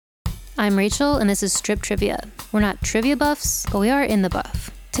I'm Rachel, and this is Strip Trivia. We're not trivia buffs, but we are in the buff.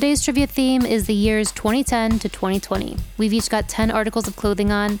 Today's trivia theme is the years 2010 to 2020. We've each got 10 articles of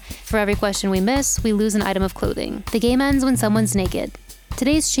clothing on. For every question we miss, we lose an item of clothing. The game ends when someone's naked.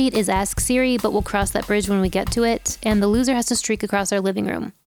 Today's cheat is Ask Siri, but we'll cross that bridge when we get to it, and the loser has to streak across our living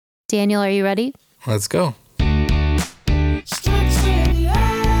room. Daniel, are you ready? Let's go.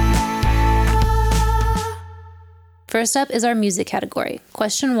 First up is our music category.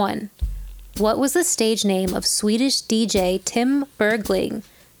 Question 1. What was the stage name of Swedish DJ Tim Bergling,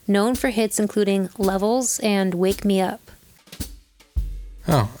 known for hits including Levels and Wake Me Up?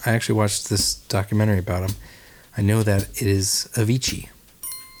 Oh, I actually watched this documentary about him. I know that it is Avicii.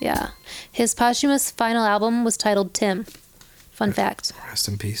 Yeah. His posthumous final album was titled Tim. Fun fact. Rest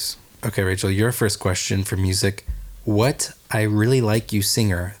in peace. Okay, Rachel, your first question for music. What I Really Like You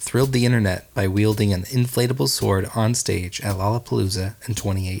singer thrilled the internet by wielding an inflatable sword on stage at Lollapalooza in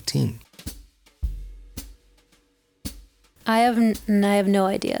 2018? I have no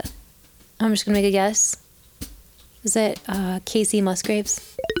idea. I'm just going to make a guess. Is it Casey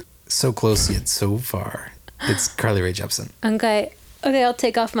Musgraves? So close yet so far. It's Carly Rae Jepsen. Okay, I'll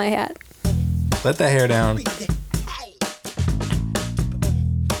take off my hat. Let that hair down.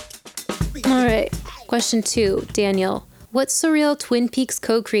 All right. Question 2, Daniel. What surreal Twin Peaks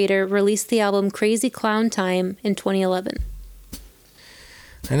co-creator released the album Crazy Clown Time in 2011?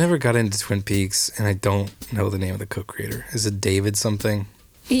 I never got into Twin Peaks, and I don't know the name of the co-creator. Is it David something?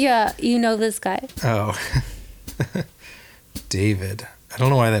 Yeah, you know this guy. Oh. David. I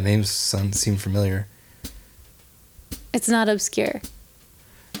don't know why that name seemed familiar. It's not obscure.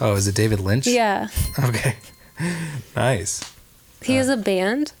 Oh, is it David Lynch? Yeah. Okay. Nice. He has a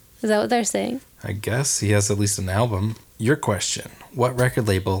band? Is that what they're saying? I guess he has at least an album. Your question. What record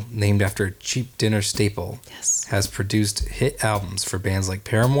label, named after a cheap dinner staple, has produced hit albums for bands like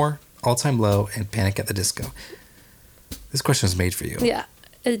Paramore, All Time Low, and Panic at the Disco? This question is made for you. Yeah,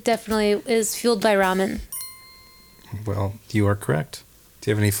 it definitely is fueled by ramen. Well, you are correct. Do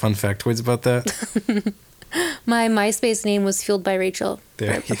you have any fun factoids about that? My MySpace name was Fueled by Rachel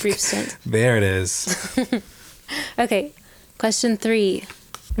There, for a brief stint. There it is. Okay, question 3.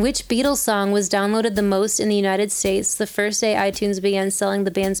 Which Beatles song was downloaded the most in the United States the first day iTunes began selling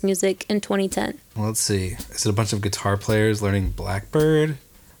the band's music in 2010? Well, let's see. Is it a bunch of guitar players learning Blackbird?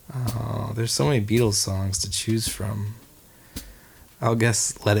 Oh, there's so many Beatles songs to choose from. I'll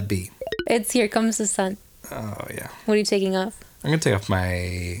guess Let It Be. It's Here Comes the Sun. Oh, yeah. What are you taking off? I'm gonna take off my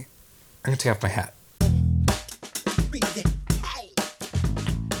hat.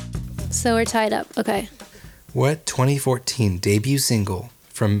 So we're tied up. Okay. What 2014 debut single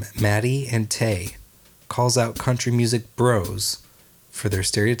from Maddie and Tay calls out country music bros for their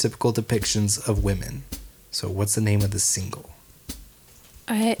stereotypical depictions of women? So what's the name of the single?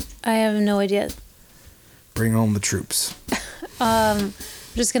 I have no idea. Bring home the troops. I'm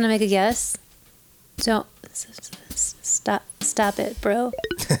just gonna make a guess. Don't stop it, bro.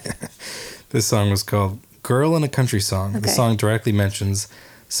 This song was called Girl in a Country Song. Okay. The song directly mentions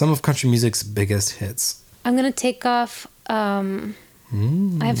some of country music's biggest hits. I'm gonna take off.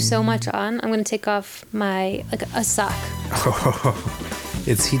 I have so much on. I'm gonna take off my a sock. Oh,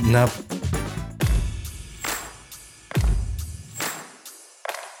 it's heating up.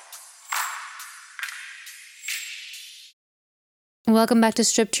 Welcome back to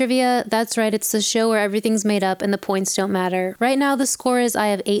Strip Trivia. That's right, it's the show where everything's made up and the points don't matter. Right now, the score is I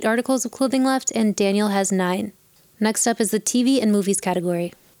have 8 articles of clothing left and Daniel has 9. Next up is the TV and movies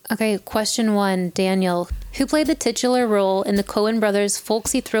category. Okay, question 1, Daniel. Who played the titular role in the Coen brothers'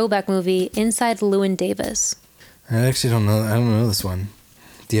 folksy throwback movie Inside Llewyn Davis? I actually don't know. I don't know this one.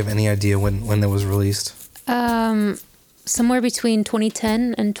 Do you have any idea when that was released? Somewhere between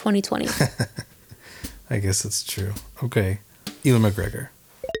 2010 and 2020. I guess that's true. Okay. Ewan McGregor.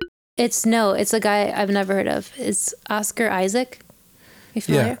 It's a guy I've never heard of. It's Oscar Isaac. You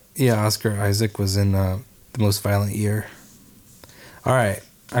familiar? Yeah. Oscar Isaac was in The Most Violent Year. All right.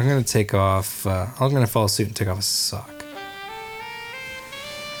 I'm going to take off. I'm going to follow suit and take off a sock.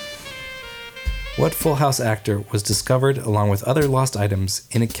 What Full House actor was discovered along with other lost items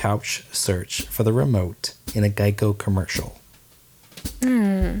in a couch search for the remote in a Geico commercial?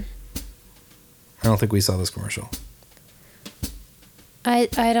 I don't think we saw this commercial. I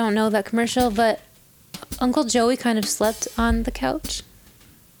don't know that commercial, but Uncle Joey kind of slept on the couch.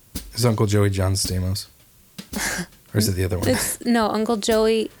 Is Uncle Joey John Stamos? Or is it the other one? No, Uncle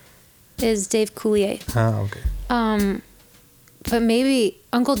Joey is Dave Coulier. Oh, okay. But maybe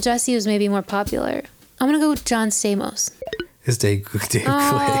Uncle Jesse was maybe more popular. I'm going to go with John Stamos. It's Dave Coulier.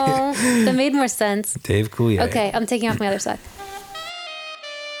 That made more sense. Dave Coulier. Okay, I'm taking off my other sock.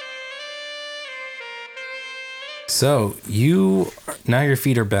 So now your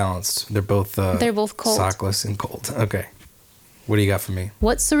feet are balanced. They're both cold. Sockless and cold. Okay. What do you got for me?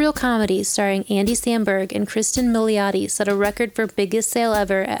 What surreal comedy starring Andy Samberg and Kristen Milioti set a record for biggest sale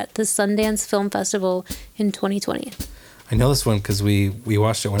ever at the Sundance Film Festival in 2020? I know this one because we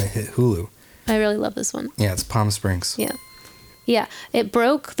watched it when it hit Hulu. I really love this one. Yeah, it's Palm Springs. Yeah. Yeah, it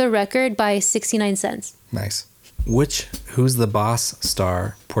broke the record by 69 cents. Nice. Which Who's the Boss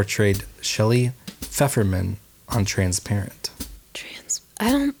star portrayed Shelley Pfefferman on Transparent?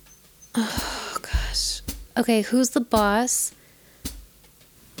 Oh, gosh. Okay, Who's the Boss?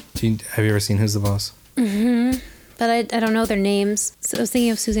 Have you ever seen Who's the Boss? Mm-hmm. But I don't know their names. So I was thinking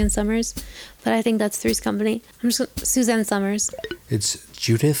of Suzanne Summers, but I think that's Three's Company. Suzanne Summers. It's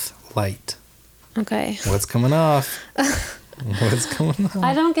Judith Light. Okay. What's coming off? What's going on?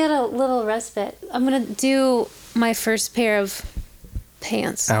 I don't get a little respite. I'm going to do my first pair of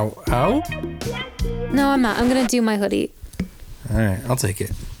pants. Ow. Ow? No, I'm not. I'm going to do my hoodie. All right, I'll take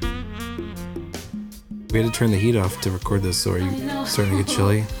it. We had to turn the heat off to record this, so are you starting to get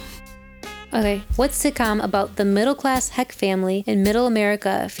chilly? Okay, what sitcom about the middle-class Heck family in Middle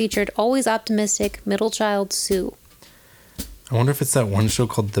America featured always optimistic middle child Sue? I wonder if it's that one show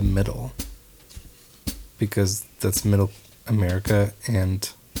called The Middle. Because that's Middle America and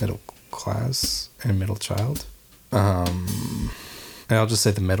middle class and middle child. I'll just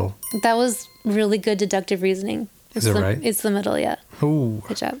say The Middle. That was really good deductive reasoning. Is it right? It's The Middle, yeah. Ooh.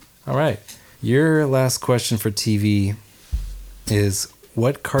 Good job. All right. Your last question for TV is,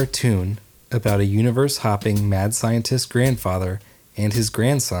 what cartoon about a universe-hopping mad scientist grandfather and his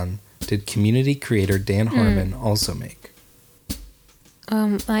grandson did Community creator Dan Harmon also make?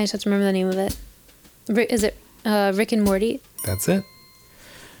 I just have to remember the name of it. Is it Rick and Morty? That's it.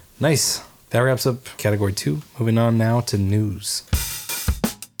 Nice. That wraps up category 2. Moving on now to news.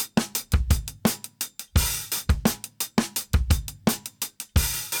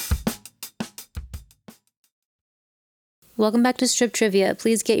 Welcome back to Strip Trivia.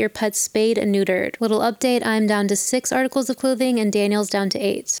 Please get your pets spayed and neutered. Little update, I'm down to 6 articles of clothing and Daniel's down to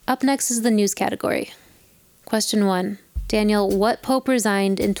 8. Up next is the news category. Question 1. Daniel, what pope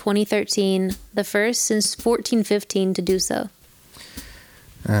resigned in 2013, the first since 1415 to do so?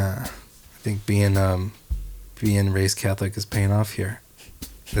 I think being raised Catholic is paying off here.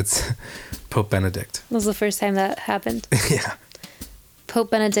 It's Pope Benedict. That was the first time that happened. Yeah.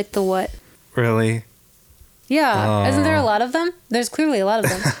 Pope Benedict the what? Really? Yeah. Isn't there a lot of them? There's clearly a lot of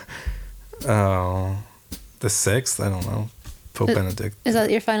them. Oh. The 6th? I don't know. Pope Benedict. Is that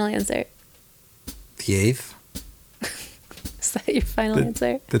your final answer? The 8th? Is that your final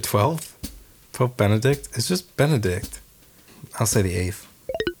answer? The 12th? Pope Benedict? It's just Benedict. I'll say the 8th.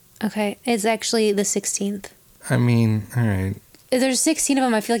 Okay. It's actually the 16th. I mean, all right. If there's 16 of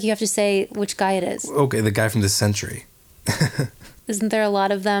them, I feel like you have to say which guy it is. Okay, the guy from this century. Isn't there a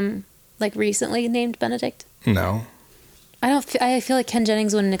lot of them, like, recently named Benedict? No. I feel like Ken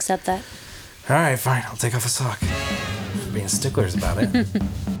Jennings wouldn't accept that. All right, fine. I'll take off a sock. Being sticklers about it.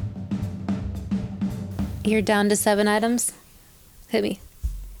 You're down to 7 items. Hit me.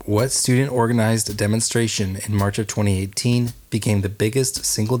 What student-organized demonstration in March of 2018 became the biggest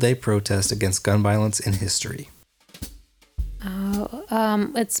single-day protest against gun violence in history?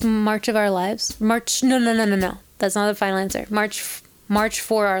 It's March of Our Lives. No. That's not the final answer. March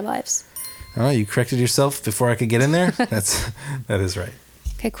for Our Lives. Oh, you corrected yourself before I could get in there? That is right.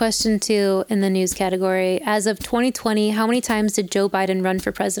 Okay, question 2 in the news category. As of 2020, how many times did Joe Biden run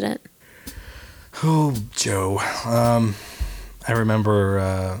for president? Oh, Joe. I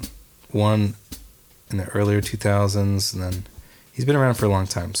remember one in the earlier 2000s, and then he's been around for a long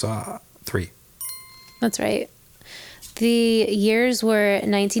time, so 3. That's right. The years were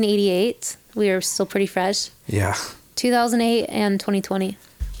 1988. We were still pretty fresh. Yeah. 2008 and 2020.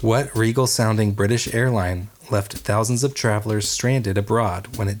 What Regal-sounding British airline left thousands of travelers stranded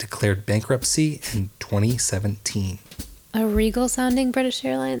abroad when it declared bankruptcy in 2017? A Regal-sounding British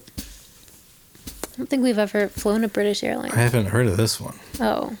airline? I don't think we've ever flown a British airline. I haven't heard of this one.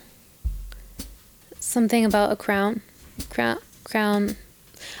 Oh. Something about a crown. Crown.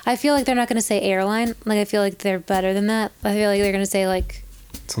 I feel like they're not going to say airline. Like, I feel like they're better than that. I feel like they're going to say, like...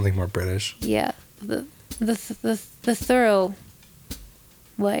 Something more British. Yeah. The thorough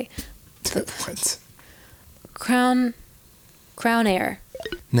way. What? Crown Air.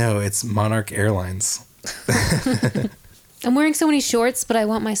 No, it's Monarch Airlines. I'm wearing so many shorts, but I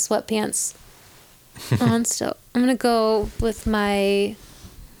want my sweatpants on still. I'm going to go with my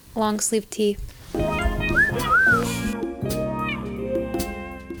long sleeve tee.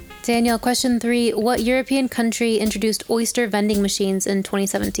 Daniel, question 3. What European country introduced oyster vending machines in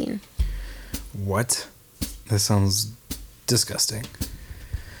 2017? What? That sounds disgusting.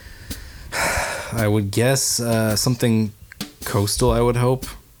 I would guess something coastal, I would hope.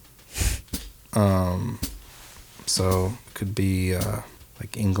 So could be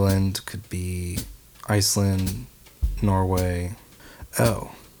like England, could be Iceland, Norway.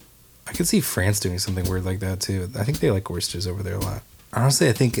 Oh, I could see France doing something weird like that too. I think they like oysters over there a lot. Honestly,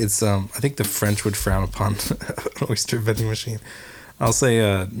 I think it's I think the French would frown upon an oyster vending machine. I'll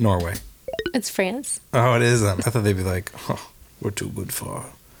say Norway. It's France. Oh, it is them. I thought they'd be like, oh, we're too good for a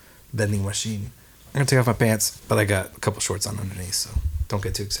vending machine. I'm gonna take off my pants, but I got a couple shorts on underneath, so don't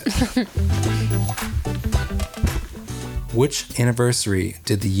get too excited. Which anniversary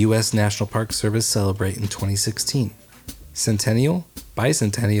did the U.S. National Park Service celebrate in 2016? Centennial,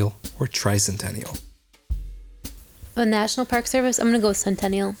 bicentennial, or tricentennial? The National Park Service? I'm going to go with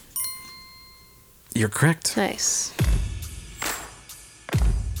Centennial. You're correct. Nice.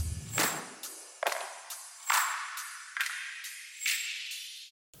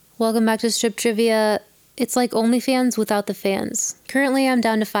 Welcome back to Strip Trivia. It's like OnlyFans without the fans. Currently, I'm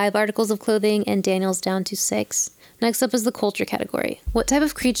down to 5 articles of clothing and Daniel's down to 6. Next up is the culture category. What type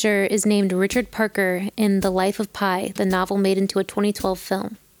of creature is named Richard Parker in The Life of Pi, the novel made into a 2012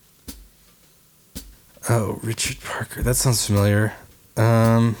 film? Oh, Richard Parker. That sounds familiar.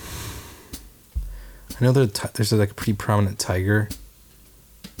 I know there's like a pretty prominent tiger.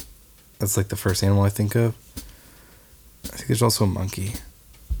 That's like the first animal I think of. I think there's also a monkey.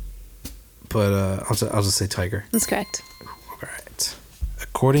 But I'll just say tiger. That's correct. All right.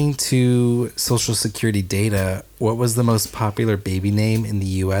 According to Social Security data, what was the most popular baby name in the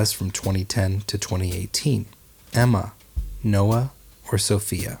U.S. from 2010 to 2018? Emma, Noah, or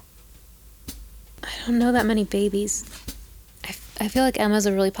Sophia? I don't know that many babies. I feel like Emma's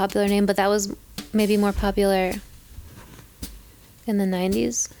a really popular name, but that was maybe more popular in the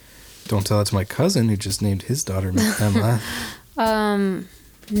 90s. Don't tell that to my cousin who just named his daughter Emma.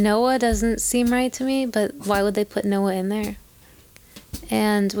 Noah doesn't seem right to me, but why would they put Noah in there?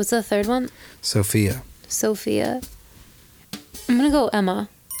 And what's the third one? Sophia. Sophia. I'm going to go Emma.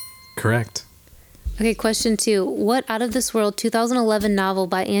 Correct. Okay, question 2. What Out of This World 2011 novel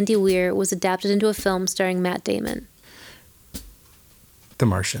by Andy Weir was adapted into a film starring Matt Damon? The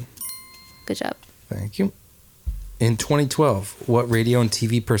Martian. Good job. Thank you. In 2012, what radio and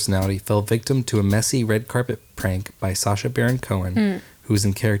TV personality fell victim to a messy red carpet prank by Sacha Baron Cohen, who's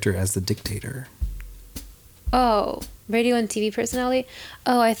in character as the dictator? Oh, radio and TV personality?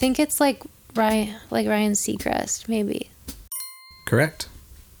 Oh, I think it's like Ryan Seacrest, maybe. Correct.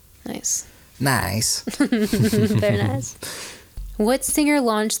 Nice. Nice. Very nice. What singer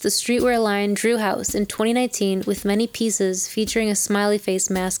launched the streetwear line Drew House in 2019 with many pieces featuring a smiley face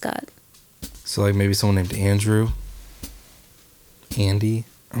mascot? So like maybe someone named Andrew. Andy.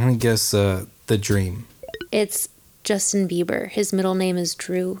 I'm going to guess The Dream. It's Justin Bieber. His middle name is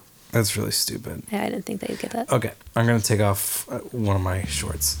Drew. That's really stupid. Yeah, I didn't think that you'd get that. Okay. I'm going to take off one of my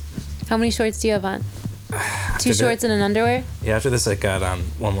shorts. How many shorts do you have on? 2 shorts and an underwear? Yeah, after this I got on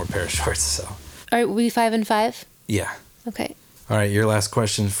one more pair of shorts, so. All right, we 5 and 5? Yeah. Okay. All right, your last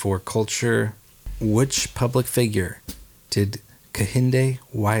question for culture. Which public figure did Kehinde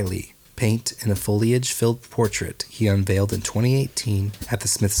Wiley paint in a foliage-filled portrait he unveiled in 2018 at the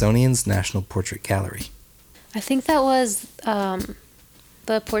Smithsonian's National Portrait Gallery? I think that was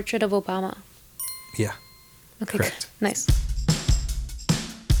the portrait of Obama. Yeah. Okay, correct. Good. Nice.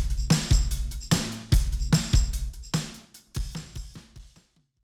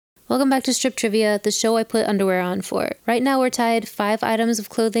 Welcome back to Strip Trivia, the show I put underwear on for. Right now we're tied 5 items of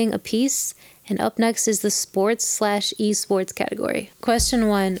clothing apiece, and up next is the sports/esports category. Question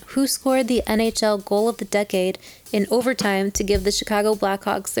 1. Who scored the NHL goal of the decade in overtime to give the Chicago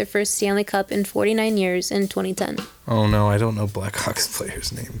Blackhawks their first Stanley Cup in 49 years in 2010? Oh no, I don't know Blackhawks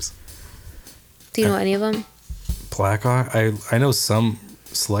players' names. Do you know any of them? Blackhawk? I know some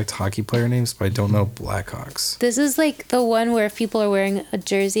select hockey player names, but I don't know Blackhawks. This is like the one where if people are wearing a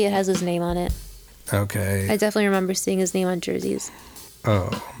jersey, it has his name on it. Okay. I definitely remember seeing his name on jerseys. Oh.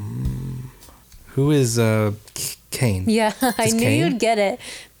 Who is Kane? Yeah, I knew Kane? you'd get it.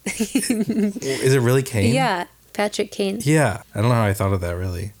 Is it really Kane? Yeah, Patrick Kane. Yeah. I don't know how I thought of that,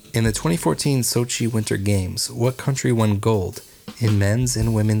 really. In the 2014 Sochi Winter Games, what country won gold in men's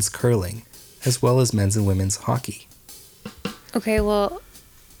and women's curling, as well as men's and women's hockey? Okay, well...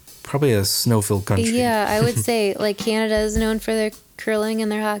 Probably a snow-filled country. Yeah, I would say, like, Canada is known for their curling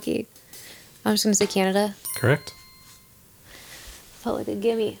and their hockey. I'm just going to say Canada. Correct. Felt like a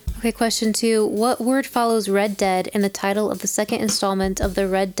gimme. Okay, question 2. What word follows Red Dead in the title of the second installment of the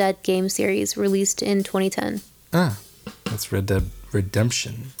Red Dead game series released in 2010? That's Red Dead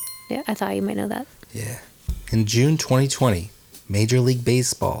Redemption. Yeah, I thought you might know that. Yeah. In June 2020, Major League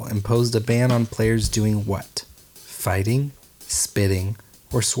Baseball imposed a ban on players doing what? Fighting, spitting,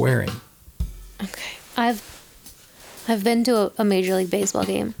 or swearing? Okay. I've been to a Major League Baseball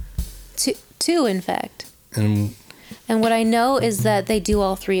game. Two, in fact. And what I know is that they do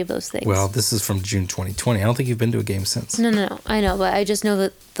all three of those things. well, this is from June 2020. I don't think you've been to a game since. No. I know, but I just know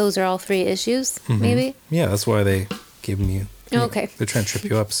that those are all three issues, maybe? Yeah, that's why they gave them you. Okay. They're trying to trip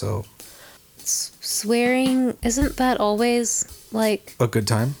you up, so. Swearing, isn't that always like... A good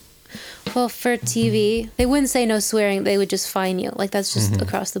time? Well, for TV, they wouldn't say no swearing. They would just fine you. Like, that's just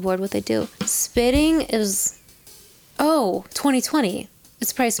across the board what they do. Spitting is... Oh, 2020.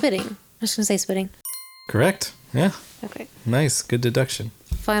 It's probably spitting. I was going to say spitting. Correct. Yeah. Okay. Nice. Good deduction.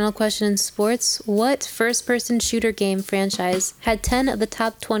 Final question in sports. What first-person shooter game franchise had 10 of the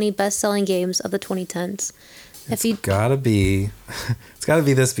top 20 best-selling games of the 2010s? It's gotta be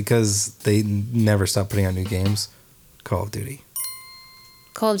this because they never stop putting out new games. Call of Duty.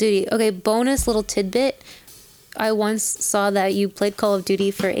 Call of Duty. Okay, bonus little tidbit. I once saw that you played Call of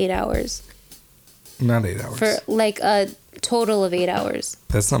Duty for 8 hours. Not 8 hours. For like a total of 8 hours.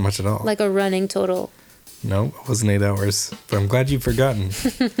 That's not much at all. Like a running total. No, it wasn't 8 hours. But I'm glad you've forgotten.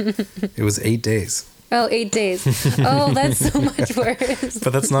 It was 8 days. Oh, 8 days. Oh, that's so much worse.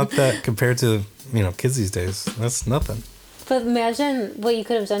 But that's not that compared to, kids these days. That's nothing. But imagine what you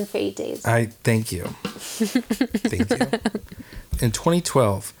could have done for 8 days. Thank you. Thank you. In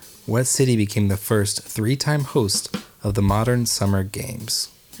 2012, what city became the first 3-time host of the modern Summer Games?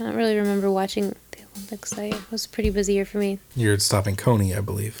 I don't really remember watching the Olympics. It was a pretty busy year for me. You're stopping Coney, I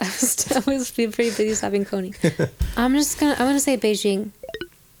believe. I was pretty busy stopping Coney. I'm gonna say Beijing.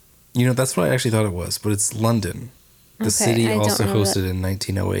 That's what I actually thought it was, but it's London. The city also hosted in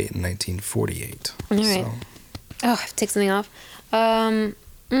 1908 and 1948. All right. So. Oh, I have to take something off.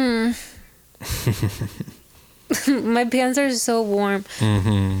 My pants are so warm.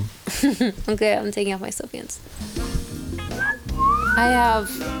 Okay, I'm taking off my sweatpants. I have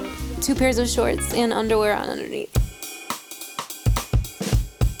 2 pairs of shorts and underwear on underneath.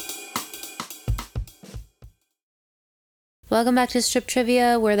 Welcome back to Strip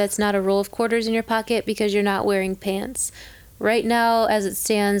Trivia, where that's not a roll of quarters in your pocket because you're not wearing pants. Right now, as it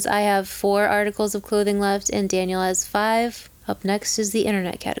stands, I have 4 articles of clothing left and Daniel has 5. Up next is the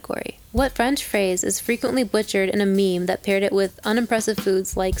internet category. What French phrase is frequently butchered in a meme that paired it with unimpressive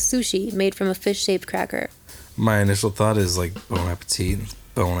foods like sushi made from a fish-shaped cracker? My initial thought is like bon appetit,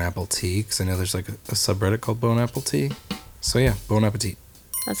 bon apple tea, because I know there's like a subreddit called bon apple tea. So yeah, bon appetit.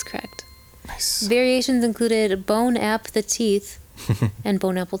 That's correct. Nice. Variations included bone ap the teeth and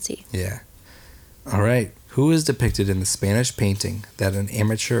bone apple tea. Yeah. All right. Who is depicted in the Spanish painting that an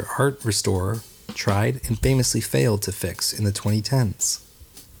amateur art restorer tried and famously failed to fix in the 2010s?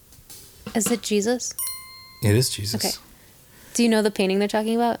 Is it Jesus? It is Jesus. Okay. Do you know the painting they're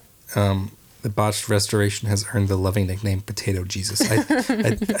talking about? The botched restoration has earned the loving nickname Potato Jesus.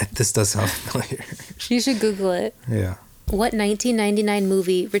 This does sound familiar. You should Google it. Yeah. What 1999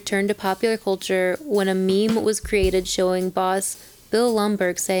 movie returned to popular culture when a meme was created showing boss Bill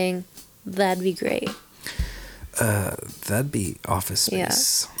Lumbergh saying, "That'd be great"? That'd be Office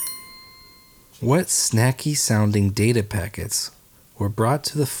Space. Yeah. What snacky sounding data packets were brought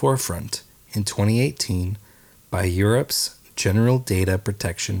to the forefront in 2018 by Europe's General Data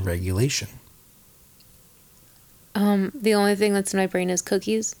Protection Regulation? The only thing that's in my brain is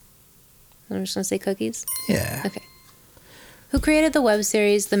cookies. I'm just going to say cookies. Yeah. Okay. Who created the web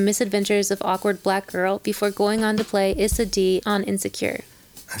series The Misadventures of Awkward Black Girl before going on to play Issa Dee on Insecure?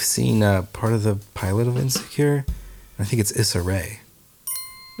 I've seen part of the pilot of Insecure. I think it's Issa Rae.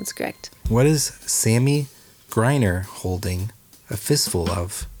 That's correct. What is Sammy Griner holding a fistful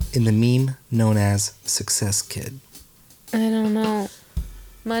of in the meme known as Success Kid? I don't know.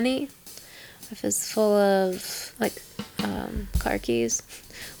 Money? A fistful of, car keys?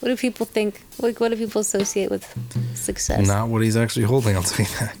 What do people think? What do people associate with success? Not what he's actually holding, I'll tell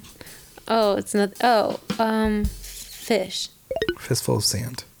you that. Oh, it's not. Fish. Fistful of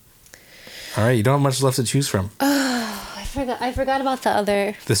sand. All right, you don't have much left to choose from. Oh, I forgot about the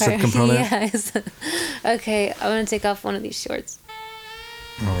other. The strip component? Yes. Okay, I'm going to take off one of these shorts.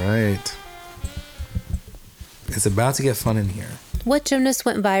 All right. It's about to get fun in here. What gymnast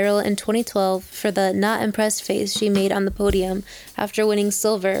went viral in 2012 for the not impressed face she made on the podium after winning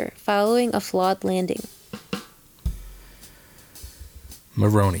silver following a flawed landing?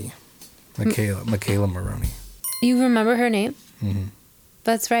 Maroney. Michaela Maroney. You remember her name? Mm-hmm.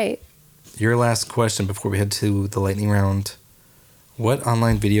 That's right. Your last question before we head to the lightning round. What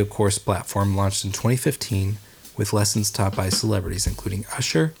online video course platform launched in 2015 with lessons taught by celebrities including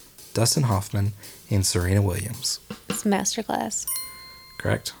Usher, Dustin Hoffman, and Serena Williams. It's Masterclass.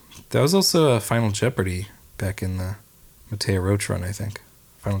 Correct. That was also a Final Jeopardy back in the Mateo Roach run, I think.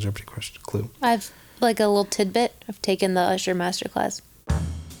 Final Jeopardy question clue. I've like a little tidbit. I've taken the Usher Masterclass.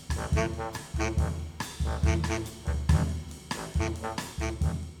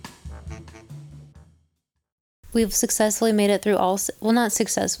 We've successfully made it through not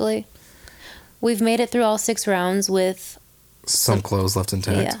successfully. We've made it through all 6 rounds with some clothes left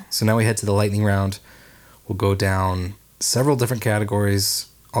intact. Yeah. So now we head to the lightning round. We'll go down several different categories,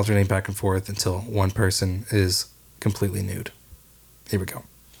 alternating back and forth until one person is completely nude. Here we go.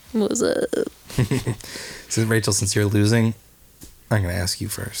 What's up? So Rachel, since you're losing, I'm going to ask you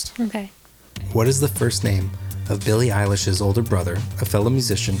first. Okay. What is the first name of Billie Eilish's older brother, a fellow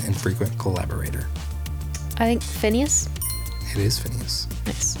musician and frequent collaborator? I think Phineas. It is Phineas.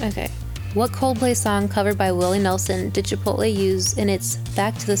 Nice. Okay. What Coldplay song covered by Willie Nelson did Chipotle use in its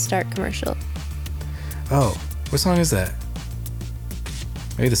Back to the Start commercial? Oh, what song is that?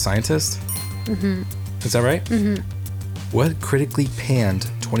 Maybe The Scientist? Mm-hmm. Is that right? Mm-hmm. What critically panned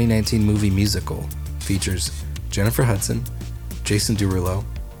 2019 movie musical features Jennifer Hudson, Jason Derulo,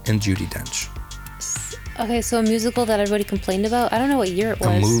 and Judi Dench? Okay, so a musical that everybody complained about? I don't know what year it was.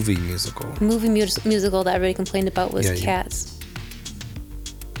 A movie musical. Musical that everybody complained about was Yeah, yeah. Cats.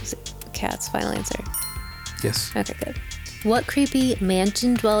 Was it Cats? Final answer. Yes. Okay, good. What creepy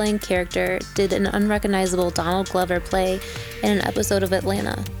mansion-dwelling character did an unrecognizable Donald Glover play in an episode of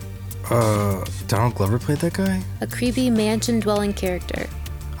Atlanta? Donald Glover played that guy? A creepy mansion-dwelling character.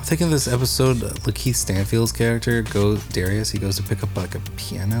 I'm thinking of this episode, Lakeith Stanfield's character, Darius, he goes to pick up like a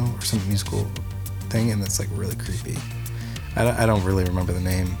piano or some musical thing, and it's like really creepy. I don't really remember the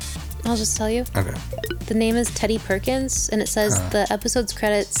name. I'll just tell you. Okay. The name is Teddy Perkins, and it says the episode's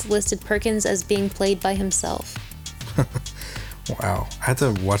credits listed Perkins as being played by himself. Wow. I had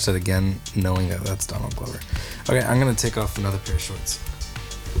to watch that again knowing that that's Donald Glover. Okay, I'm going to take off another pair of shorts.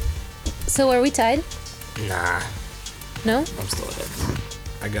 So are we tied? Nah, No? I'm still ahead.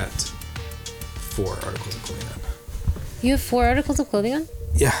 I got 4 articles of clothing on. You have 4 articles of clothing on?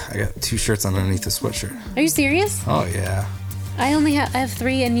 Yeah, I got 2 shirts on underneath the sweatshirt. Are you serious? Oh, yeah. I have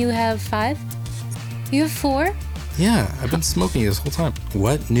 3 and you have 5? You have 4? Yeah, I've been smoking this whole time.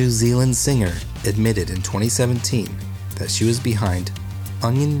 What New Zealand singer admitted in 2017 that she was behind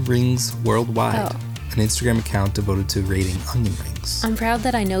Onion Rings Worldwide, an Instagram account devoted to rating onion rings? I'm proud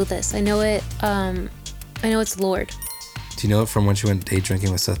that I know this. I know it. I know it's Lord. Do you know it from when she went day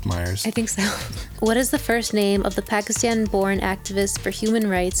drinking with Seth Meyers? I think so. What is the first name of the Pakistan-born activist for human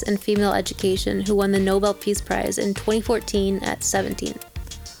rights and female education who won the Nobel Peace Prize in 2014 at 17?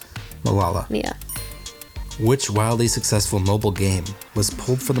 Malala. Yeah. Which wildly successful mobile game was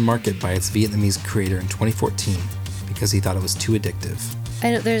pulled from the market by its Vietnamese creator in 2014 because he thought it was too addictive?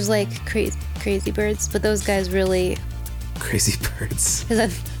 I know there's like crazy birds, but those guys really. Crazy Birds.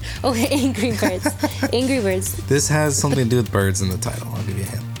 Angry Birds. Angry Birds. This has something to do with birds in the title. I'll give you a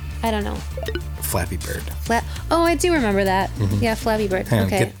hint. I don't know. Flappy Bird. Oh, I do remember that. Mm-hmm. Yeah, Flappy Bird. Hang on,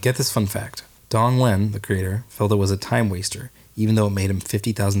 okay. get this fun fact. Dong Wen, the creator, felt it was a time waster, even though it made him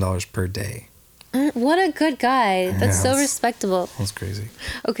 $50,000 per day. What a good guy. That's so respectable. That's crazy.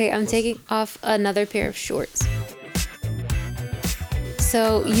 Okay, I'm taking off another pair of shorts.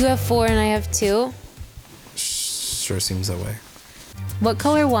 So you have 4 and I have 2? Sure seems that way. What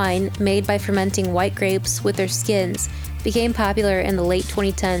color wine made by fermenting white grapes with their skins became popular in the late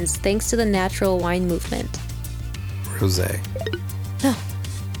 2010s thanks to the natural wine movement? Rosé. No.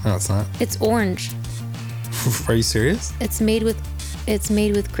 No, it's not. It's orange. Are you serious? It's made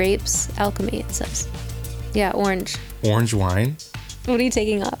with grapes, alchemy, it says. Yeah, orange. Orange wine? What are you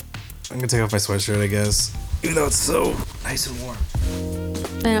taking off? I'm gonna take off my sweatshirt, I guess. Even though it's so nice and warm.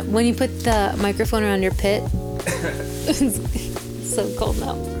 And when you put the microphone around your pit, it's so cold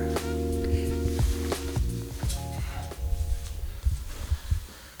now.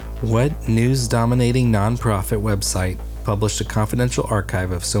 What news-dominating nonprofit website published a confidential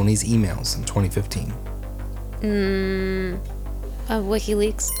archive of Sony's emails in 2015?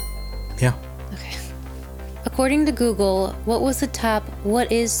 WikiLeaks? Yeah. Okay. According to Google, what was the top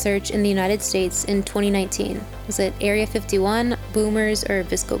 "what is" search in the United States in 2019? Was it Area 51, Boomers, or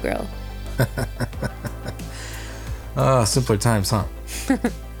Visco Girl? Simpler times, huh?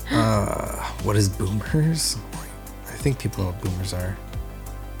 What is Boomers? I think people know what Boomers are.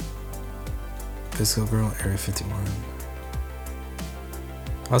 Visco Girl, Area 51.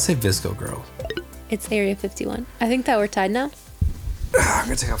 I'll say Visco Girl. It's Area 51. I think that we're tied now. I'm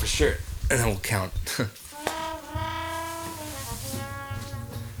gonna take off a shirt and then we'll count.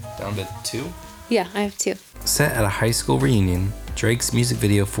 Down to 2? Yeah, I have 2. Set at a high school reunion, Drake's music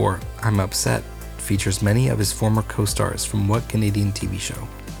video for I'm Upset features many of his former co-stars from what Canadian TV show?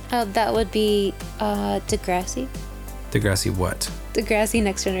 Oh, that would be Degrassi. Degrassi what? Degrassi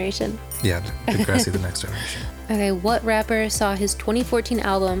Next Generation. Yeah, Degrassi The Next Generation. Okay, what rapper saw his 2014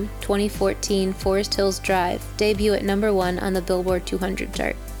 album, 2014 Forest Hills Drive, debut at number 1 on the Billboard 200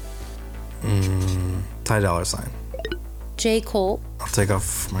 chart? Ty Dolla $ign. J. Cole. I'll take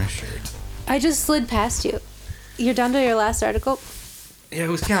off my shirt. I just slid past you. You're down to your last article? Yeah,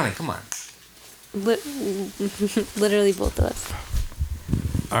 who's counting? Come on. Literally both of us.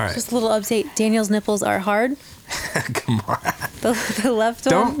 All right. Just a little update. Daniel's nipples are hard. Come on. The left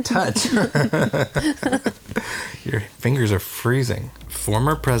one. Don't touch. Your fingers are freezing.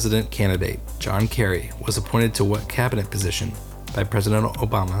 Former president candidate John Kerry was appointed to what cabinet position by President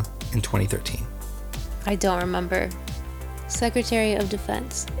Obama in 2013? I don't remember. Secretary of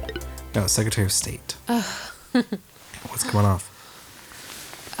Defense. No, Secretary of State. What's going off?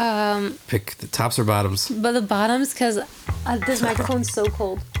 Pick the tops or bottoms. But the bottoms, because this microphone's so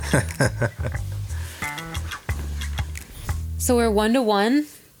cold. So we're 1-1.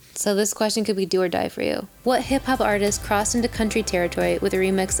 So this question could be do or die for you. What hip-hop artist crossed into country territory with a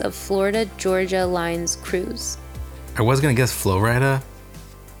remix of Florida Georgia Line's Cruise? I was going to guess Flo Rida,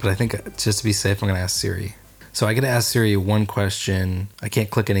 but I think just to be safe, I'm going to ask Siri. So I get to ask Siri one question. I can't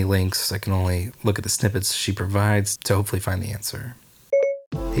click any links. I can only look at the snippets she provides to hopefully find the answer.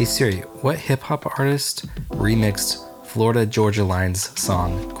 Hey Siri, what hip-hop artist remixed Florida Georgia Line's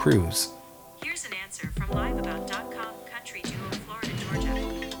song Cruise? Here's an answer from liveabout.com. Country duo Florida Georgia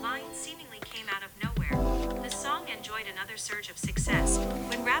Line seemingly came out of nowhere. The song enjoyed another surge of success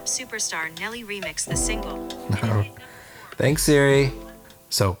when rap superstar Nelly remixed the single. Thanks, Siri.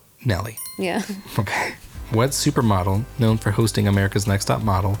 So, Nelly. Yeah. Okay. What supermodel, known for hosting America's Next Top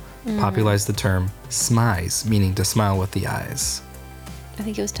Model, popularized the term smize, meaning to smile with the eyes? I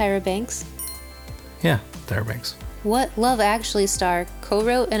think it was Tyra Banks. Yeah, Tyra Banks. What Love Actually star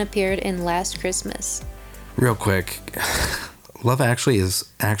co-wrote and appeared in Last Christmas? Real quick, Love Actually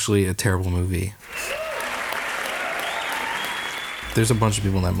is actually a terrible movie. There's a bunch of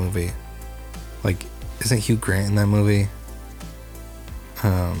people in that movie. Like, isn't Hugh Grant in that movie?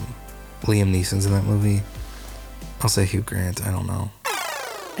 Liam Neeson's in that movie. I'll say Hugh Grant. I don't know.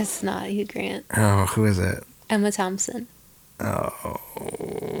 It's not Hugh Grant. Oh, who is it? Emma Thompson. Oh.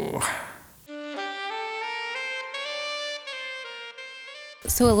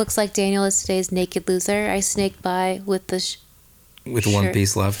 So it looks like Daniel is today's naked loser. I snaked by with the With shirt. one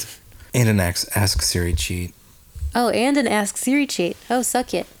piece left. And an Ask Siri cheat. Oh, and an Ask Siri cheat. Oh,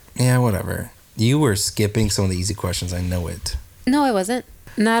 suck it. Yeah, whatever. You were skipping some of the easy questions. I know it. No, I wasn't.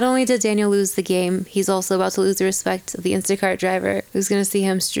 Not only did Daniel lose the game, he's also about to lose the respect of the Instacart driver who's going to see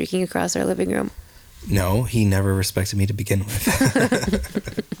him streaking across our living room. No, he never respected me to begin with.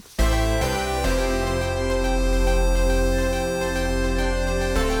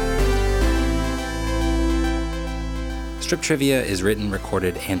 Strip Trivia is written,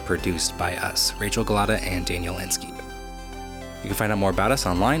 recorded, and produced by us, Rachel Galata and Daniel Inskeep. You can find out more about us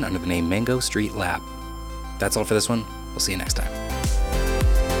online under the name Mango Street Lab. That's all for this one. We'll see you next time.